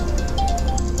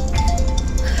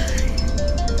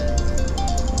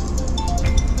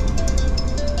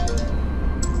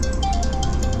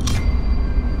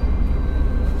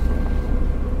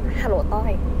ฮัลโหลต้อ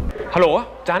ยฮัลโหล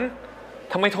จัน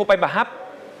ทำไมโทรไปแบบฮับ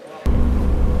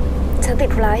ฉันติด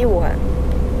ธุระอยู่อะ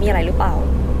มีอะไรหรือเปล่า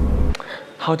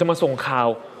เขาจะมาส่งข่าว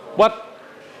ว่า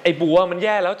ไอ้บัวมันแ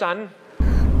ย่แล้วจัน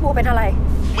บัวเป็นอะไร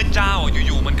เมื่อเจ้าอ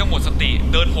ยู่ๆมันก็หมดสติ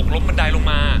เดินหกล้มบันไดลง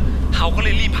มาเขาก็เล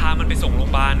ยรีบพามันไปส่งโรง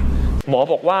พยาบาลหมอ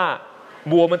บอกว่า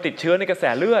บัวมันติดเชื้อในกระแส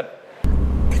เลือด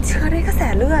ติดเชื้อในกระแส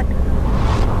เลือด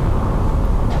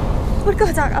มันเกิ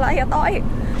ดจากอะไรอะต้อย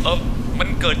มัน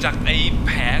เกิดจากไอ้แ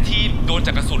ผลที่โดนจ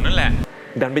ากกระสุนนั่นแหละ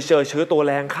ดันไปเจอเชื้อตัวแ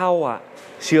รงเข้าอ่ะ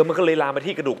เชื้อมันก็เลยลามไป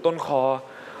ที่กระดูกต้นคอ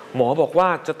หมอบอกว่า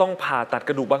จะต้องผ่าตัดก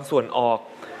ระดูกบางส่วนออก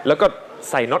แล้วก็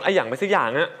ใส่น็อตอะไรอย่างไปสักอย่าง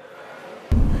อะ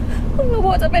แล้ว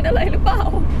บัวจะเป็นอะไรหรือเปล่า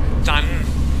จัน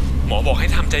หมอบอกให้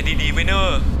ทำใจดีๆไว้เนอะ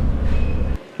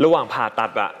ระหว่างผ่าตั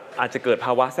ดอ่ะอาจจะเกิดภ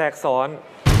าวะแทรกซ้อน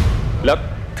แล้ว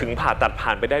ถึงผ่าตัดผ่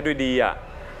านไปได้ด้วยดีอ่ะ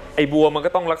ไอ้บัวมันก็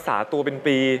ต้องรักษาตัวเป็น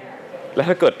ปีแล้ว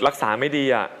ถ้าเกิดรักษาไม่ดี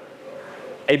อ่ะ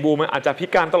ไอ้บัวมันอาจจะพิ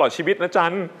การตลอดชีวิตนะจั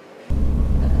น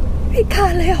พิกา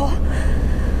รเลยเหรอ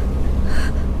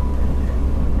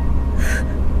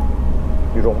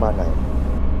อยู่โรงพยาบาลไหน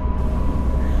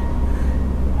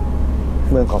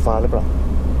เมืองขอบฟ้าหรือเปล่า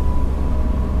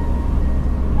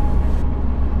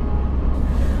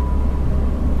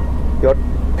ยศ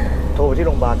โทรไปที่โ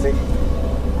รงพยาบาลสิ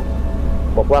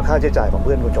บอกว่าค่าใช้จ่ายของเ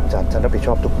พื่อนคุณชมจันทร์ฉันรับผิดช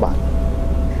อบทุกบาท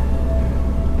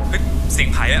เสียง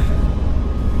ไผ่อะ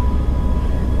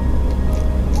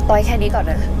ต่อยแค่นี้ก่อน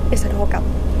นะเดี๋ยวฉันโทรกลับ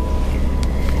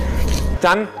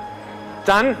จัน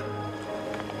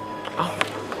เอา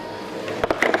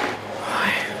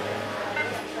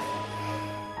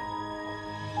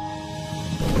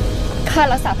ค่า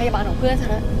รักษาพยาบาลของเพื่อนฉั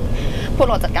นนะพวก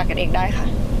เราจัดการกันเองได้ค่ะ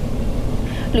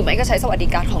หรือไม่ก็ใช้สวัสดิ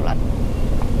การของรัฐ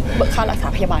เบิกค่ารักษา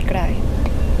พยาบาลก็ได้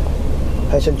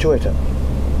ให้ฉันช่วยเถอะ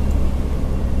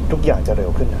ทุกอย่างจะเร็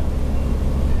วขึ้นนะ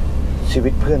ชีวิ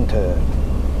ตเพื่อนเธอ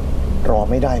รอ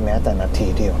ไม่ได้แม้แต่นาที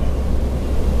เดียวนะ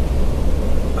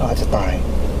ก็อาจจะตาย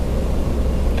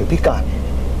หรือพิการ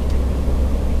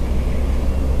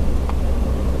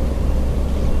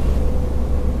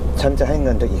ฉันจะให้เ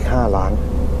งินเธออีก5 ล้าน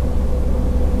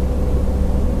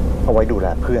เอาไว้ดูแล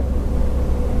เพื่อน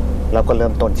แล้วก็เริ่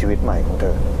มต้นชีวิตใหม่ของเธ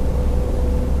อ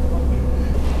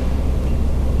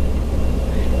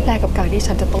แลกกับการที่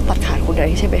ฉันจะต้องตัดขาดคุณไน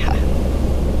ท์ใช่ไหมคะ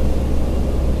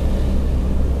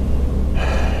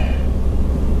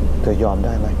เธอยอมไ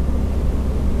ด้ไหม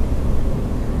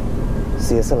เ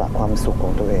สียสละความสุขข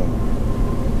องตัวเอง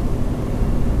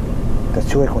แต่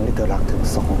ช่วยคนที่เธอรักถึง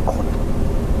2 คน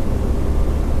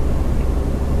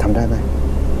ทำได้ไหม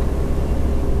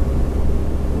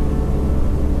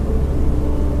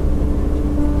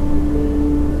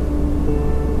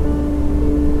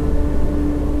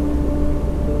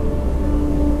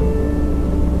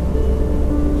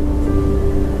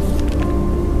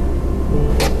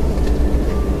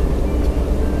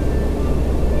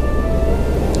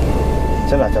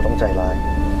ฉันอาจจะต้องใจร้าย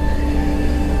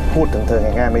พูดถึงเธอแ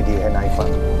ง่ๆไม่ดีให้นายฟัง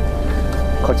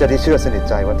เขาจะได้เชื่อสนิท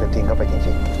ใจว่าเธอทิ้งเขาไปจ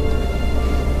ริงๆ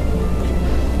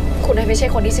คุณไนท์ไม่ใช่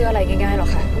คนที่เชื่ออะไรง่ายๆหรอก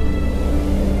ค่ะ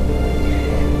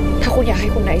ถ้าคุณอยากให้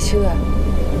คุณไนท์เชื่อ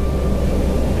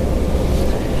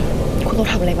คุณต้อง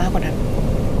ทำอะไรมากกว่านั้น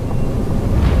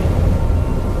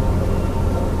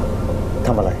ท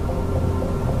ำอะไร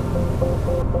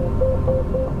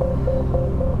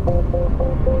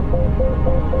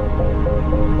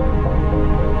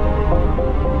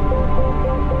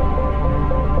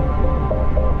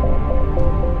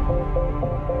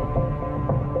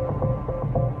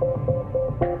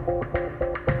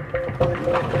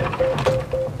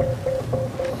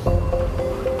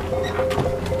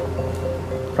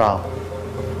เรา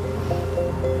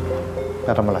จ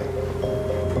ะทำอะไร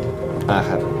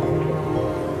ครับ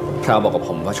พราวบอกกับผ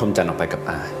มว่าชมจันทร์ออกไปกับ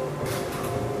อา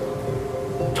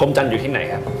ชมจันทร์อยู่ที่ไหน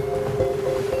ครับ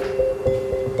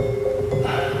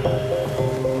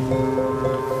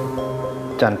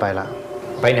จันไปละ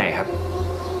ไปไหนครับ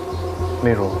ไ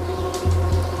ม่รู้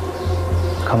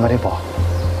เขาไม่ได้บอก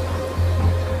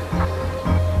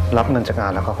รับเงินจากอา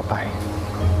แล้วเขาก็ไป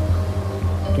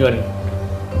เงิ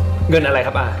นอะไรค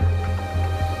รับอา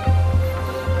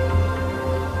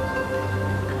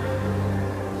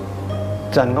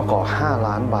จันก็ขอ5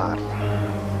 ล้านบาท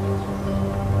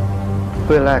เ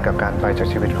พื่อแลกกับการไปจาก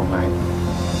ชีวิตของนาย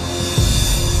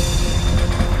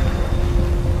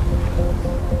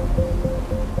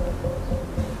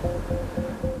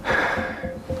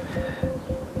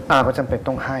อาก็จำเป็น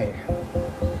ต้องให้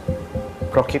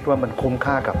เพราะคิดว่ามันคุ้ม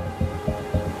ค่า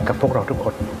กับพวกเราทุกค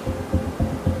น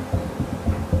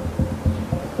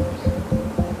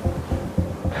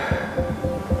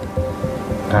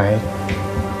นาย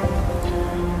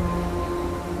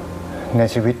ใน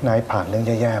ชีวิตนายผ่านเรื่อง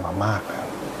แย่ๆมามาก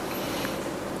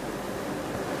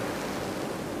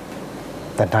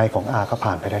แต่นายของอาก็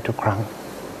ผ่านไปได้ทุกครั้ง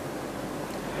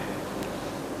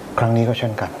ครั้งนี้ก็เช่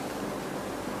นกัน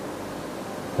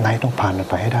นายต้องผ่านมัน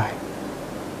ไปให้ได้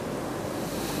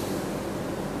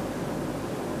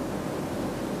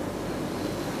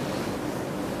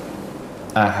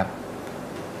ครับ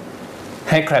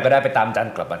ให้ใครก็ได้ไปตามจัน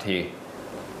กลับมาที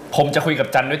ผมจะคุยกับ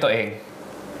จันด้วยตัวเอง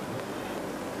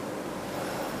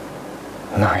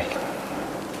นาย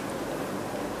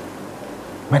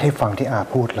ไม่ได้ฟังที่อา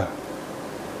พูดเลย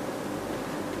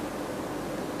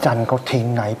จันเขาทิ้ง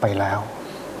นายไปแล้ว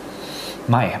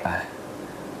ไม่ครับอา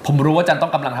ผมรู้ว่าจันต้อ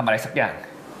งกำลังทำอะไรสักอย่าง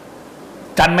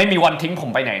จันไม่มีวันทิ้งผม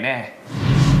ไปไหนแน่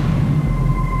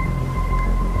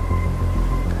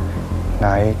น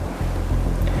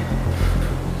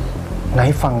าย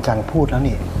ฟังจันพูดแล้ว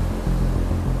นี่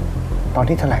ตอน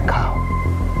ที่แถลงข่าว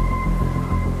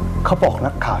เขาบอก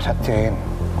นักข่าวชัดเจน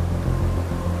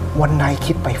วันนาย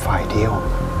คิดไปฝ่ายเดียว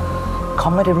เขา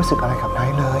ไม่ได้รู้สึกอะไรกับนา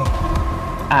ยเลย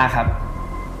ครับ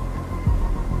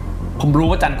ผมรู้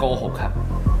ว่าจันโกหกครับ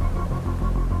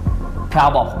พราว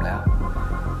บอกผมแล้ว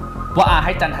ว่าใ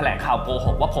ห้จันแถลงข่าวโกห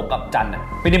กว่าผมกับจัน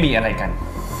ไม่ได้มีอะไรกัน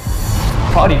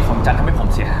เพราะอดีตของจันทำให้ผม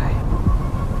เสียหาย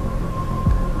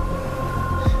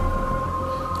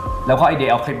แล้วก็ไอเดีย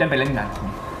เอาคลิปนั้นไปเล่นงานผม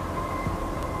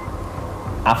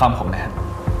ฟังผมนะครับ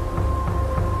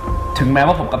ถึงแม้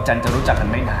ว่าผมกับจันจะรู้จักกัน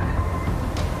ไม่นาน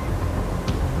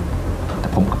แต่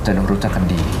ผมกับจันรู้จักกัน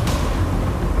ดี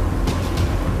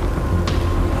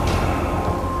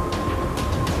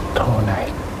โทษนาย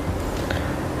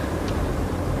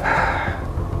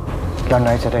แล้วน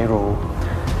ายจะได้รู้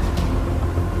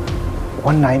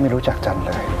ว่านายไม่รู้จักจัน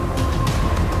เลย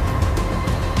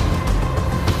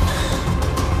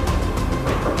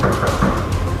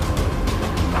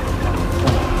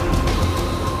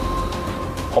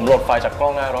ผมโหลดไฟล์จากกล้อ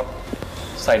งหน้ารถ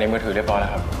ใส่ในมือถือเรียบร้อยแล้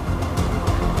วครับ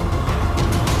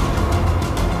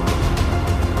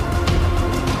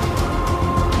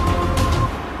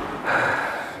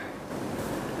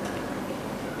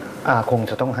อาคง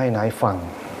จะต้องให้นายฟัง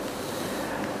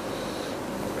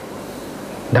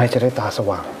นายจะได้ตาส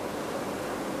ว่าง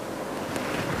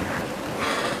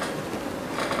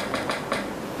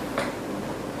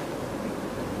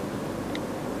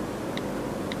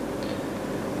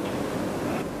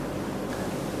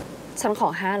ฉันขอ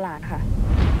5 ล้านค่ะ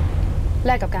แล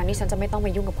กกับการที่ฉันจะไม่ต้องไป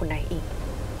ยุ่งกับคุณนายอีก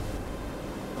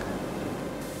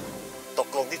ตก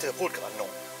ลงที่เธอพูดกับอน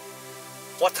ง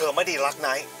ว่าเธอไม่ได้รักไน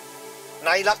ท์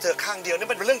รักเธอข้างเดียวนี่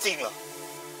มันเป็นเรื่องจริงเหรอ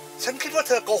ฉันคิดว่าเ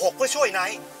ธอโกหกเพื่อช่วยไน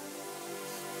ท์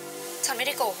ฉันไม่ไ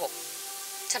ด้โกหก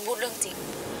ฉันพูดเรื่องจริง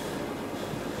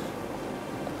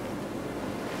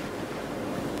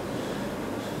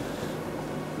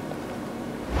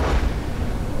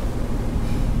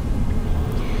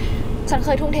ฉันเค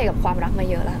ยทุ่มเทกับความรักมา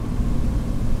เยอะแ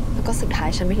ล้วก็สุดท้าย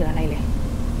ฉันไม่เหลืออะไรเลย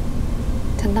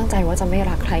ฉันตั้งใจว่าจะไม่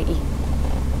รักใครอีก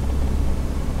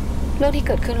เรื่องที่เ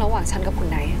กิดขึ้นระหว่างฉันกับคุณ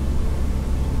ไนท์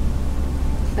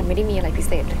มันไม่ได้มีอะไรพิเ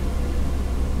ศษเลย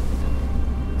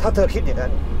ถ้าเธอคิดอย่างนั้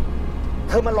นเ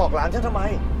ธอมาหลอกหลานฉันทำไม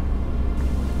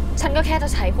ฉันก็แค่จะ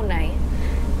ใช้คุณไนท์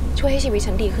ช่วยให้ชีวิต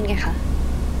ฉันดีขึ้นไงคะ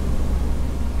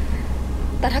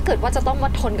แต่ถ้าเกิดว่าจะต้องมา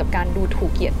ทนกับการดูถู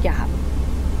กเหยียดหยาม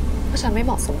ว่าฉันไม่เห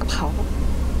มาะสมกับเขา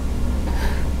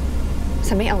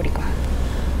ฉันไม่เอาดีกว่า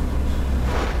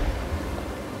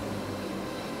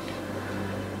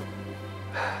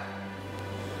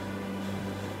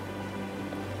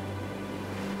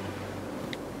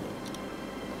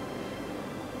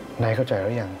นายเข้าใจห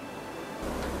รือยัง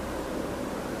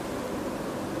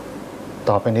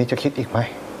ต่อไปนี้จะคิดอีกไหม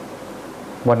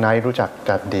ว่านายรู้จัก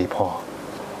จันดีพอ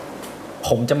ผ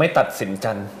มจะไม่ตัดสิน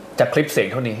จันจากคลิปเสียง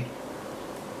เท่านี้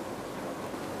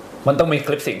มันต้องมีค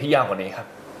ลิปเสียงที่ยาวกว่านี้ครับ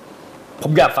ผ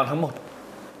มอยากฟังทั้งหมด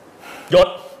ยศ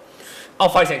เอา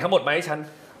ไฟล์เสียงทั้งหมดมาให้ฉัน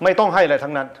ไม่ต้องให้อะไร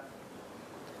ทั้งนั้น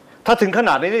ถ้าถึงขน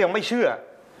าดนี้ยังไม่เชื่อ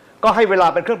ก็ให้เวลา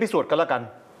เป็นเครื่องพิสูจน์กันแล้วกัน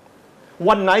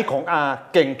วันไนท์ของอา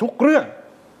เก่งทุกเรื่อง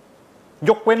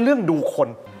ยกเว้นเรื่องดูคน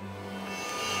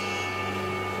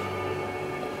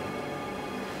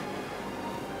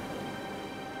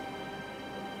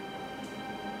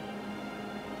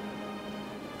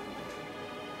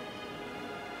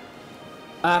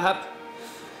อาค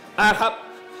รับ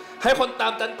ให้คนตา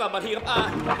มจันกลับมาทีครับอ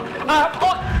าโ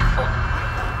อ๊ย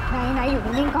ไหนอยู่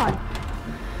นิ่งๆก่อน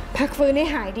พักฟื้นให้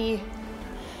หายดี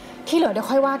ที่เหลือเดี๋ยว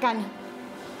ค่อยว่ากัน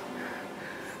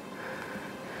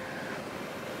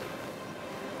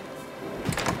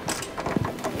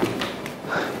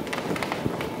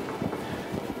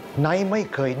ไนท์ไม่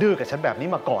เคยดื้อกับฉันแบบนี้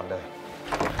มาก่อนเลย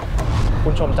คุ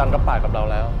ณชมจันทร์รับปากกับเรา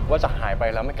แล้วว่าจะหายไป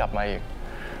แล้วไม่กลับมาอีก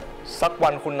สักวั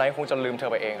นคุณไนท์คงจะลืมเธอ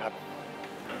ไปเองครับ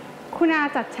คุณอา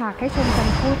จัดฉากให้ชมจันท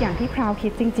ร์พูดอย่างที่พราวคิ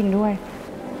ดจริงๆด้วย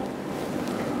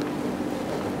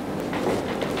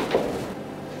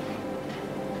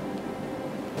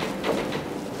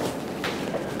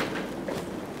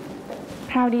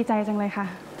พราวดีใจจังเลยค่ะ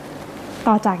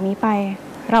ต่อจากนี้ไป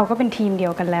เราก็เป็นทีมเดี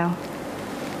ยวกันแล้ว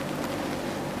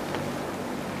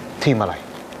ทีมอะไร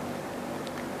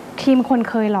ทีมคน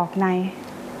เคยหลอกไนท์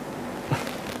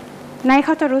เข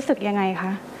าจะรู้สึกยังไงค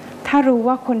ะถ้ารู้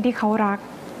ว่าคนที่เขารัก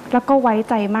แล้วก็ไว้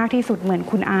ใจมากที่สุดเหมือน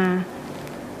คุณอา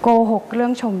โกหกเรื่อ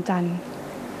งชมจันทร์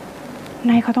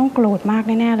เขาต้องโกรธมาก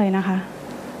แน่ๆเลยนะคะ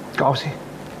ก็เอาสิ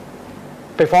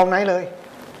ไปฟ้องไนท์เลย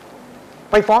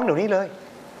ไปฟ้องเดี๋ยวนี้เลย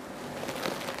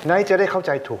ไนท์จะได้เข้าใ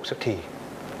จถูกสักที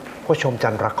ว่าชมจั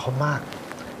นทร์รักเขามาก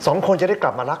2 คนจะได้ก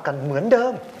ลับมารักกันเหมือนเดิ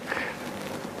ม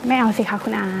ไม่เอาสิคะคุ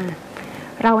ณอา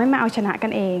เราไม่มาเอาชนะกั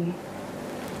นเอง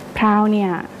พราวเนี่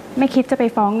ยไม่คิดจะไป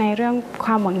ฟ้องในเรื่องค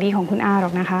วามหวังดีของคุณอาหร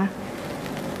อกนะคะ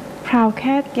พราวแ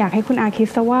ค่อยากให้คุณอาคิด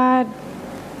ซะว่า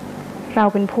เรา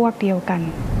เป็นพวกเดียวกัน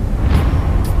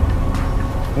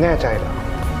แน่ใจเหรอ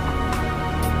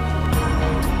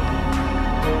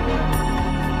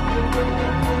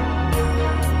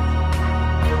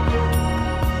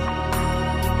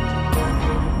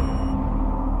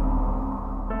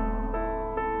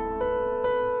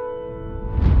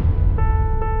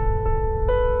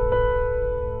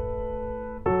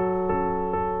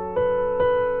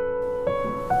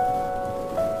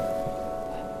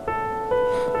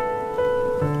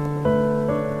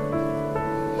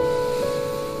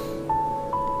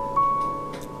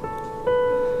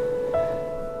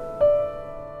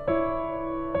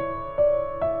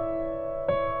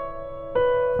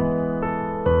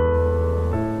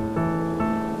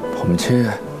ผมเชื่อ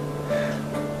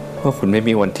ว่าคุณไม่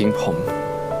มีวันทิ้งผม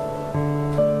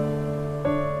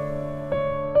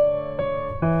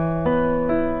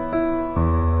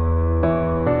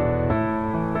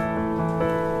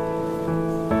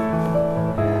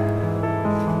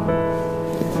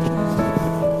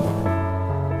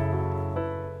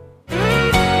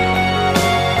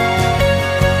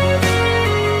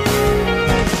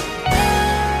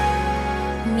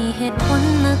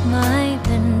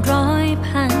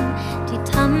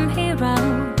ำให้เรา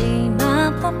ได้มา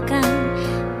พบกัน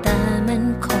แต่มัน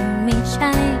คงไม่ใ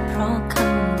ช่เพราะค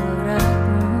ำว่ารัก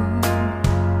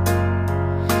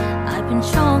อาจเป็น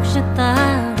โชคชะตา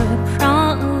หรือเพราะ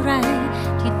อะไร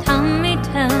ที่ทำให้เ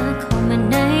ธอเข้ามา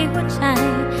ในหัวใจ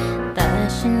แต่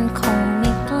ฉันคงไ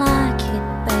ม่กล้าคิด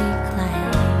ไปไกล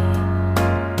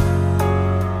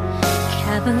แ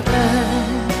ค่บังเอิ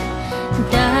ญ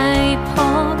ได้พ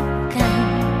บกัน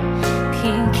เพี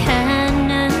ยงแค่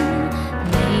นั้น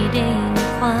ไม่ได้มี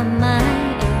ความหมาย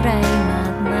อะไรมา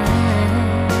กมาย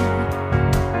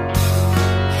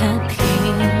แค่เพี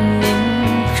ยงหนึ่ง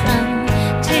ครั้ง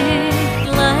ที่ใก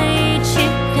ล้ชิ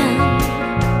ดกัน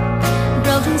เร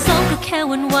าทั้งสองก็แค่ห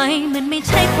วั่นไหวมันไม่ใ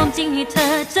ช่ความจริงให้เธ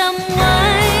อจำไว้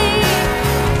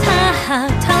ถ้าหา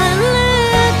กเธอ